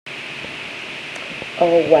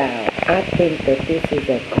Oh, wow. I think that this is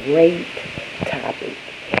a great topic.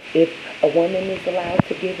 If a woman is allowed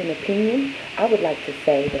to give an opinion, I would like to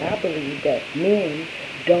say that I believe that men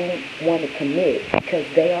don't want to commit because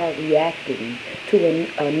they are reacting to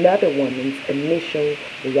another woman's initial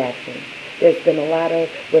reaction. There's been a lot of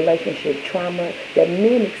relationship trauma that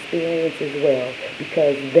men experience as well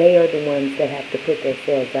because they are the ones that have to put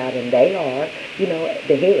themselves out, and they are,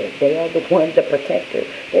 the head. They are the ones, the protector.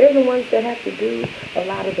 They're the ones that have to do a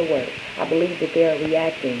lot of the work. I believe that they're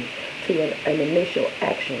reacting to an initial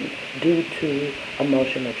action due to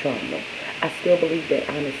emotional trauma. I still believe that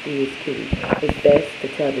honesty is key. It's best to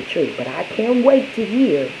tell the truth. But I can't wait to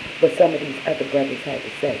hear what some of these other brothers have to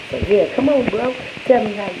say. So yeah, come on, bro. Tell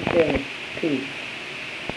me how you feeling. Peace.